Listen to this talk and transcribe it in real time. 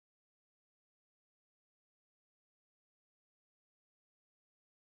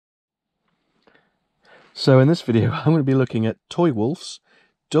So in this video, I'm going to be looking at Toy Wolf's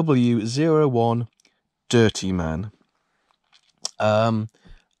W-01 Dirty Man.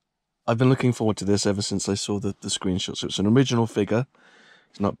 I've been looking forward to this ever since I saw the screenshot. So it's an original figure.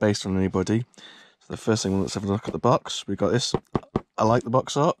 It's not based on anybody. So the first thing, let's have a look at the box. We've got this. I like the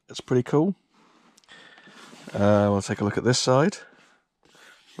box art. It's pretty cool. We'll take a look at this side.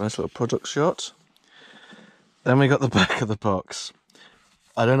 Nice little product shot. Then we got the back of the box.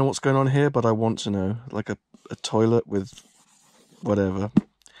 I don't know what's going on here, but I want to know. Like a toilet with whatever.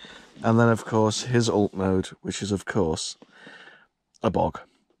 And then, of course, his alt mode, which is, of course, a bog.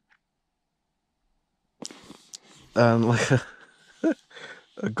 And like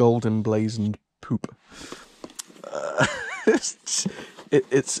a golden blazoned poop.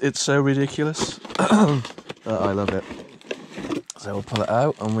 It's so ridiculous. I love it. So we'll pull it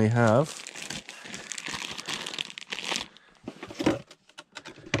out, and we have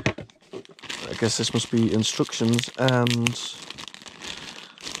I guess this must be instructions and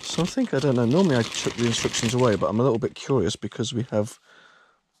something, I don't know. Normally I took the instructions away, but I'm a little bit curious because we have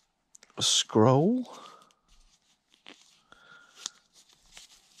a scroll.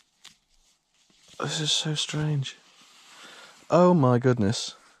 This is so strange. Oh my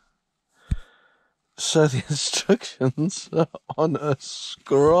goodness. So the instructions are on a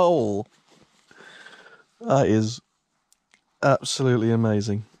scroll. That is absolutely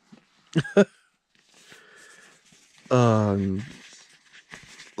amazing. I'm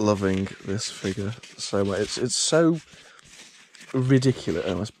loving this figure so much. It's so ridiculous.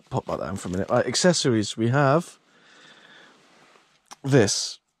 Oh, let's pop that down for a minute. Right, accessories. We have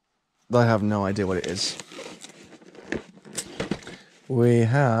this. I have no idea what it is. We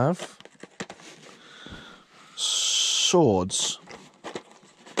have swords.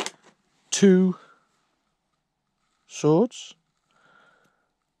 2 swords.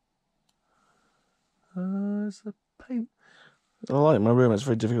 Is the paint? I like my room. It's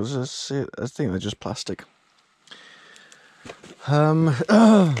very difficult to see it. I think they're just plastic.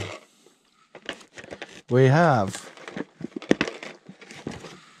 We have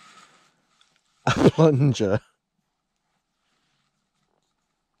a plunger.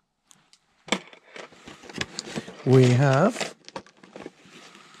 We have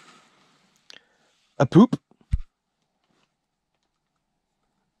a poop.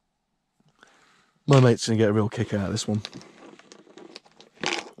 My mate's going to get a real kick out of this one.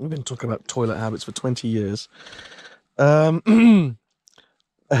 We've been talking about toilet habits for 20 years. A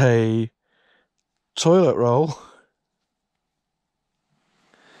toilet roll.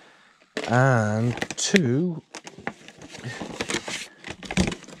 And 2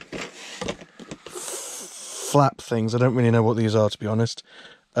 flap things. I don't really know what these are, to be honest.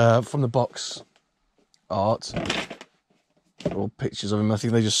 From the box art, or pictures of him, I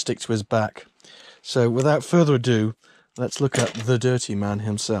think they just stick to his back. So without further ado, let's look at the Dirty Man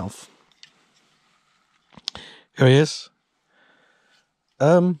himself. Here he is.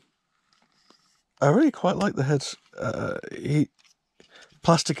 I really quite like the head.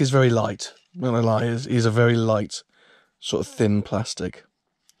 Plastic is very light. I'm not gonna lie, he's a very light, sort of thin plastic.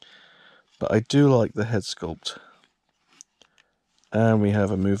 But I do like the head sculpt. And we have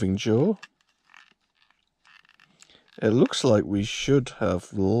a moving jaw. It looks like we should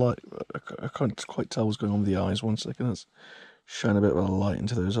have light. I can't quite tell what's going on with the eyes. 1 second, let's shine a bit of a light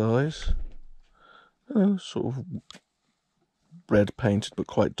into those eyes. Sort of red painted, but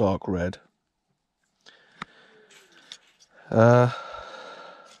quite dark red. Arm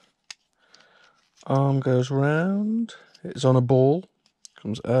goes round. It's on a ball.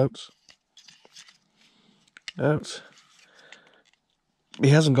 Comes out. Out. He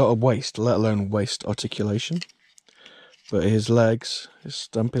hasn't got a waist, let alone waist articulation. But his legs, his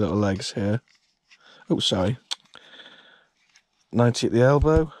stumpy little legs here. Oh, sorry. 90 at the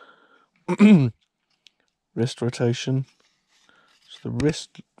elbow. Wrist rotation. So the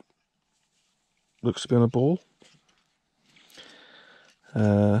wrist looks to be on a ball.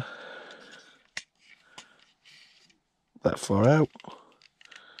 That far out.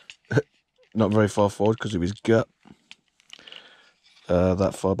 Not very far forward because of his gut.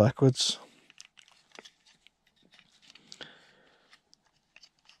 That far backwards.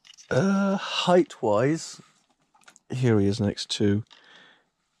 Height-wise, here he is next to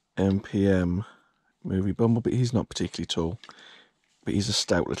MPM Movie Bumblebee. He's not particularly tall, but he's a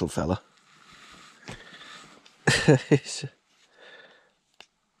stout little fella.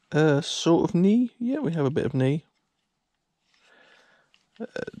 Sort of knee. Yeah, we have a bit of knee.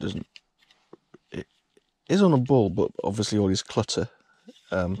 It is on a ball, but obviously all his clutter,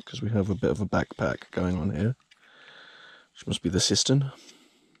 because we have a bit of a backpack going on here, which must be the cistern.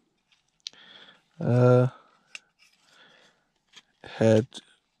 Head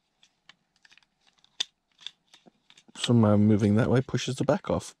somehow moving that way pushes the back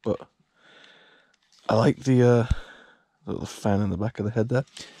off, but I like the little fan in the back of the head there.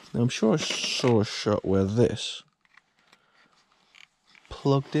 Now I'm sure I saw a shot where this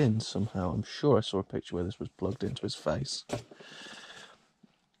plugged in somehow. I'm sure I saw a picture where this was plugged into his face.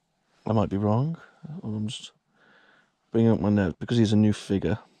 I might be wrong. I'm just bringing up my notes because he's a new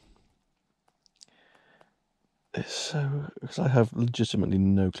figure. It's so, because I have legitimately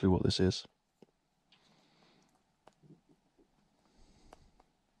no clue what this is.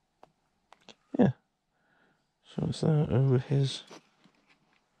 Yeah. So is that over his?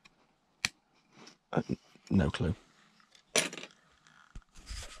 No clue.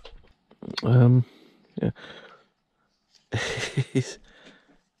 Yeah.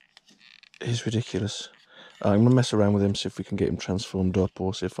 He's ridiculous. I'm gonna mess around with him, see if we can get him transformed up,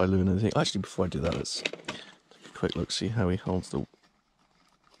 or see if I learn anything. Actually, before I do that, let's take a quick look, see how he holds the.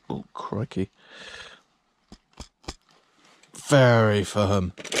 Oh, crikey! Very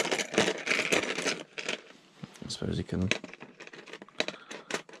firm. I suppose he can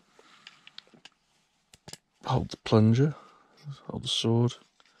hold the plunger, hold the sword.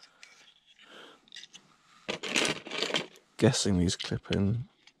 Guessing these clip in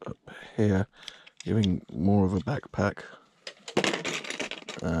up here, giving more of a backpack.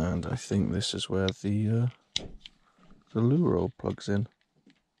 And I think this is where the loo roll plugs in.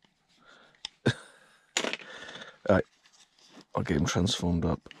 Right, I'll get him transformed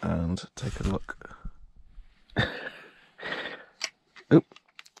up and take a look. Oop.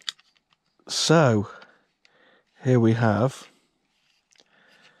 So, here we have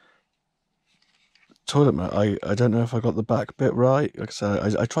toilet mat. I don't know if I got the back bit right. Like I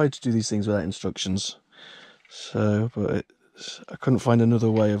said, I tried to do these things without instructions. So, but I couldn't find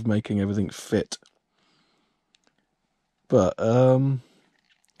another way of making everything fit. But,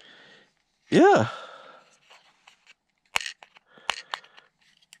 yeah.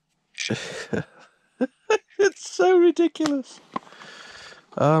 It's so ridiculous.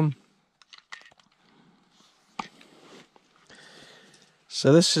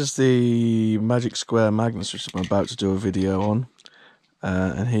 So this is the Magic Square Magnus, which I'm about to do a video on,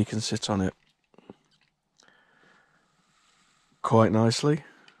 and he can sit on it quite nicely.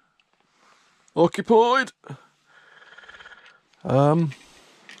 Occupied. I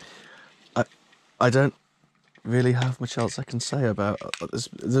don't really have much else I can say about it.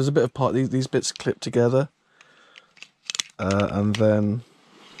 There's a bit of part, these bits clip together, and then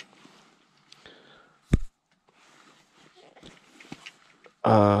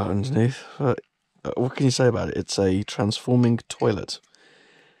underneath. What can you say about it? It's a transforming toilet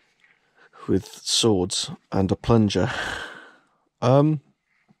with swords and a plunger.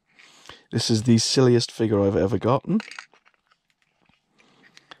 This is the silliest figure I've ever gotten.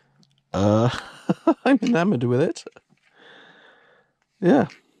 I'm enamored with it. Yeah.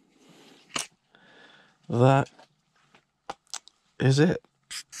 That is it.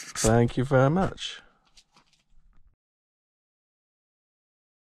 Thank you very much.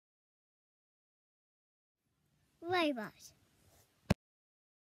 Robot.